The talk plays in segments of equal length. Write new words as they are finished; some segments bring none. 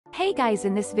Hey guys,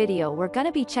 in this video we're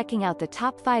gonna be checking out the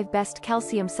top 5 best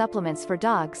calcium supplements for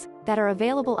dogs that are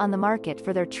available on the market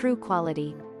for their true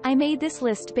quality. I made this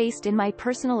list based in my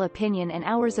personal opinion and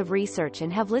hours of research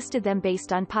and have listed them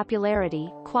based on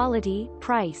popularity, quality,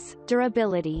 price,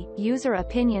 durability, user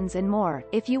opinions and more.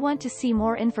 If you want to see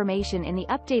more information in the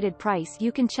updated price,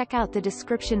 you can check out the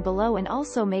description below and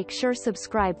also make sure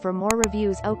subscribe for more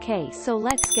reviews. Okay, so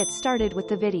let's get started with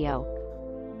the video.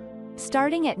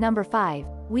 Starting at number 5,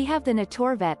 we have the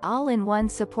NaturVet All-in-One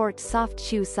Support Soft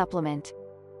Chew Supplement.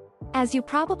 As you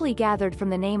probably gathered from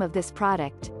the name of this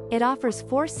product, it offers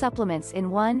 4 supplements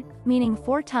in one, meaning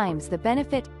 4 times the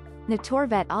benefit.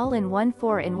 NaturVet All-in-One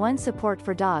 4-in-1 Support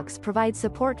for Dogs provides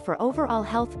support for overall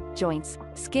health, joints,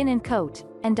 skin and coat,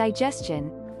 and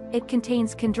digestion. It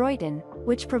contains chondroitin,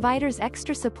 which provides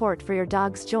extra support for your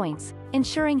dog's joints,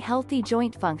 ensuring healthy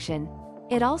joint function.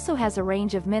 It also has a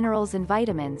range of minerals and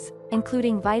vitamins,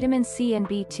 including vitamin C and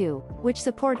B2, which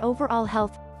support overall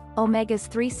health. Omegas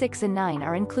 3, 6 and 9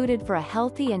 are included for a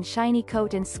healthy and shiny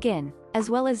coat and skin, as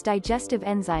well as digestive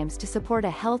enzymes to support a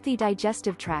healthy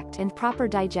digestive tract and proper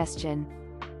digestion.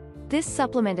 This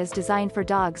supplement is designed for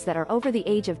dogs that are over the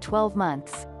age of 12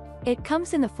 months. It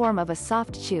comes in the form of a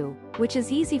soft chew, which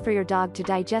is easy for your dog to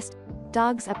digest.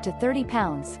 Dogs up to 30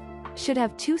 pounds should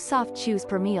have 2 soft chews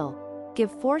per meal. Give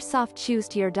 4 soft chews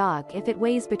to your dog if it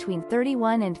weighs between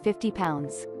 31 and 50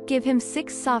 pounds. Give him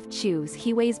 6 soft chews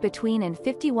he weighs between and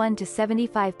 51 to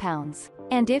 75 pounds.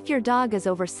 And if your dog is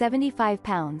over 75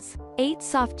 pounds, 8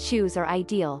 soft chews are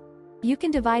ideal. You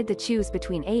can divide the chews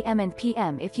between AM and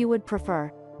PM if you would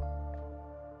prefer.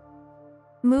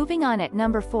 Moving on, at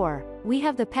number 4, we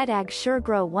have the PetAg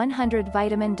SureGrow 100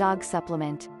 Vitamin Dog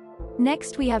Supplement.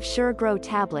 Next we have SureGrow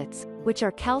tablets, which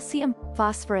are calcium,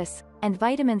 phosphorus, and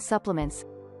vitamin supplements.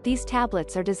 These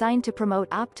tablets are designed to promote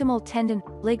optimal tendon,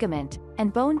 ligament,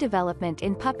 and bone development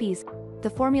in puppies. The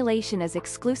formulation is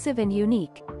exclusive and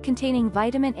unique, containing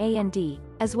vitamin A and D,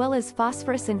 as well as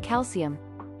phosphorus and calcium.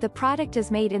 The product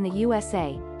is made in the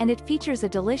USA, and it features a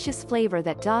delicious flavor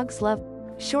that dogs love.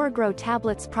 SureGrow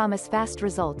tablets promise fast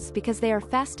results because they are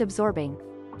fast absorbing.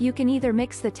 You can either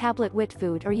mix the tablet with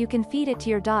food or you can feed it to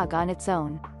your dog on its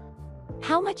own.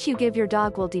 How much you give your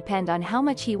dog will depend on how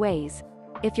much he weighs.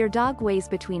 If your dog weighs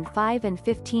between 5 and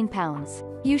 15 pounds,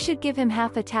 you should give him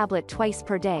half a tablet twice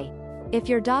per day. If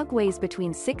your dog weighs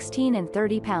between 16 and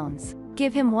 30 pounds,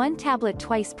 give him 1 tablet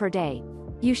twice per day.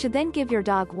 You should then give your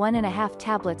dog 1.5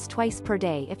 tablets twice per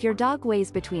day if your dog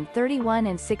weighs between 31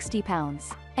 and 60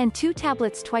 pounds, and 2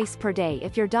 tablets twice per day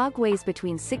if your dog weighs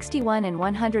between 61 and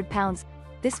 100 pounds.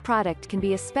 This product can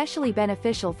be especially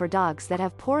beneficial for dogs that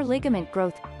have poor ligament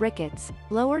growth, rickets,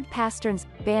 lowered pasterns,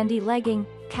 bandy legging,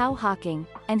 cow hocking,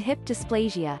 and hip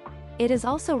dysplasia. It is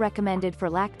also recommended for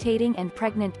lactating and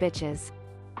pregnant bitches.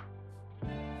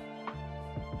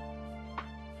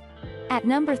 At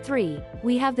number 3,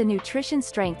 we have the Nutrition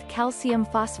Strength Calcium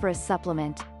Phosphorus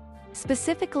Supplement.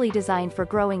 Specifically designed for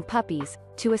growing puppies,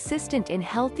 to assist in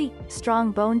healthy,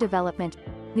 strong bone development,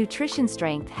 Nutrition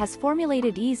Strength has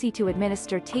formulated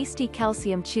easy-to-administer tasty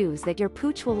calcium chews that your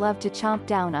pooch will love to chomp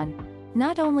down on.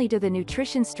 Not only do the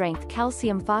Nutrition Strength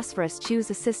Calcium Phosphorus chews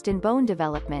assist in bone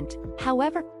development,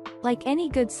 however, like any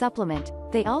good supplement,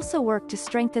 they also work to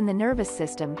strengthen the nervous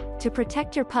system, to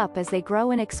protect your pup as they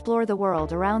grow and explore the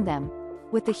world around them.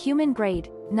 With the human-grade,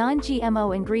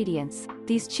 non-GMO ingredients,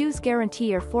 these chews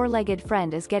guarantee your 4-legged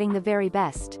friend is getting the very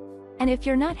best. And if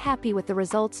you're not happy with the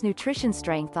results, Nutrition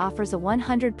Strength offers a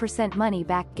 100%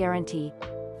 money-back guarantee.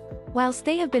 Whilst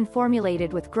they have been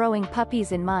formulated with growing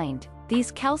puppies in mind, these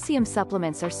calcium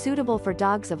supplements are suitable for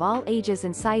dogs of all ages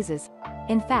and sizes.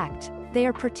 In fact, they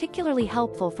are particularly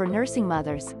helpful for nursing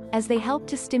mothers, as they help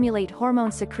to stimulate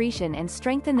hormone secretion and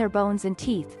strengthen their bones and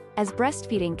teeth, as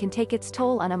breastfeeding can take its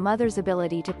toll on a mother's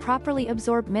ability to properly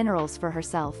absorb minerals for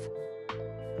herself.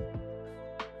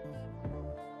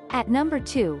 At number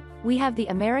 2, we have the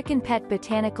American Pet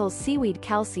Botanicals Seaweed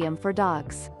Calcium for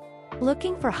Dogs.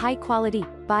 Looking for high-quality,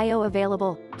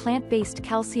 bioavailable, plant-based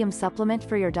calcium supplement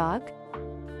for your dog?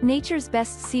 Nature's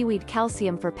Best Seaweed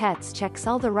Calcium for Pets checks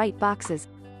all the right boxes.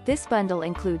 This bundle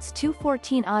includes 2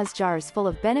 14-oz jars full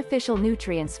of beneficial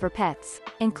nutrients for pets,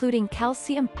 including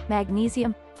calcium,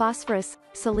 magnesium, phosphorus,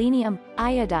 selenium,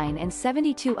 iodine and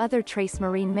 72 other trace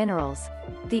marine minerals.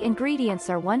 The ingredients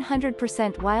are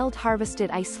 100%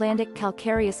 wild-harvested Icelandic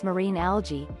calcareous marine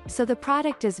algae, so the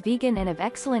product is vegan and of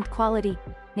excellent quality.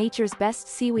 Nature's Best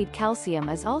Seaweed Calcium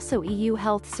is also EU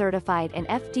Health certified and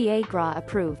FDA GRA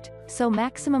approved, so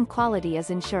maximum quality is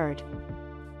ensured.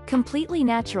 Completely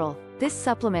natural, this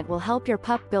supplement will help your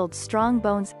pup build strong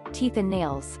bones, teeth and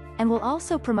nails, and will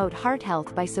also promote heart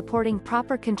health by supporting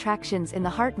proper contractions in the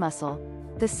heart muscle.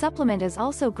 The supplement is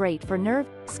also great for nerve,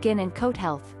 skin and coat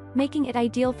health, making it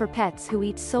ideal for pets who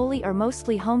eat solely or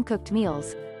mostly home-cooked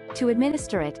meals. To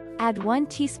administer it, add 1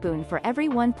 teaspoon for every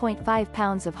 1.5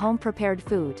 pounds of home-prepared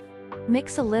food.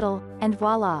 Mix a little, and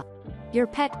voila! Your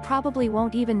pet probably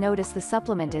won't even notice the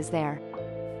supplement is there.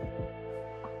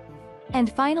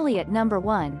 And finally at number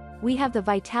 1, we have the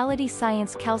Vitality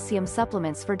Science Calcium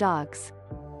Supplements for Dogs.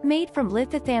 Made from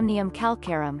Lithothamnium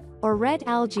calcareum, or red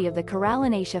algae of the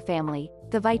Corallinaceae family,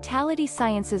 the Vitality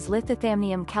Sciences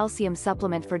Lithothamnium Calcium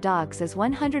Supplement for Dogs is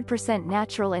 100%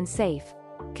 natural and safe.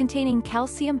 Containing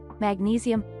calcium,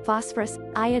 magnesium, phosphorus,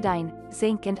 iodine,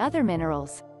 zinc and other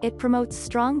minerals, it promotes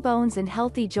strong bones and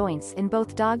healthy joints in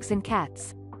both dogs and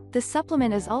cats. The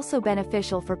supplement is also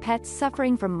beneficial for pets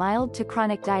suffering from mild to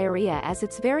chronic diarrhea as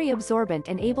it's very absorbent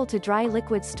and able to dry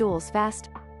liquid stools fast.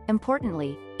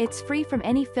 Importantly, it's free from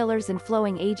any fillers and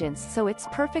flowing agents, so it's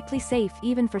perfectly safe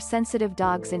even for sensitive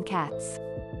dogs and cats.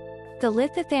 The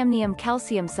Lithothamnium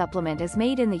calcium supplement is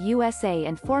made in the USA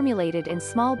and formulated in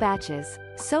small batches,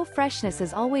 so freshness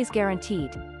is always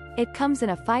guaranteed. It comes in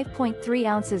a 5.3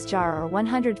 ounces jar or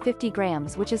 150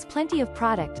 grams, which is plenty of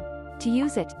product. To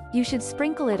use it, you should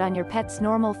sprinkle it on your pet's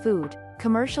normal food,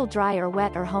 commercial dry or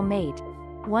wet or homemade,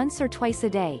 once or twice a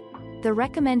day. The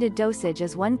recommended dosage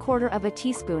is 1/4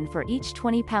 teaspoon for each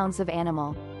 20 pounds of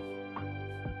animal.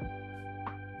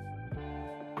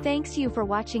 Thanks you for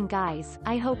watching guys.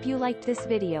 I hope you liked this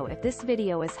video. If this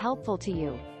video is helpful to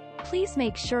you, please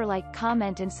make sure like,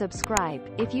 comment and subscribe.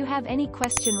 If you have any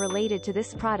question related to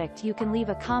this product you can leave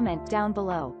a comment down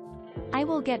below. I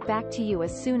will get back to you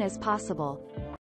as soon as possible.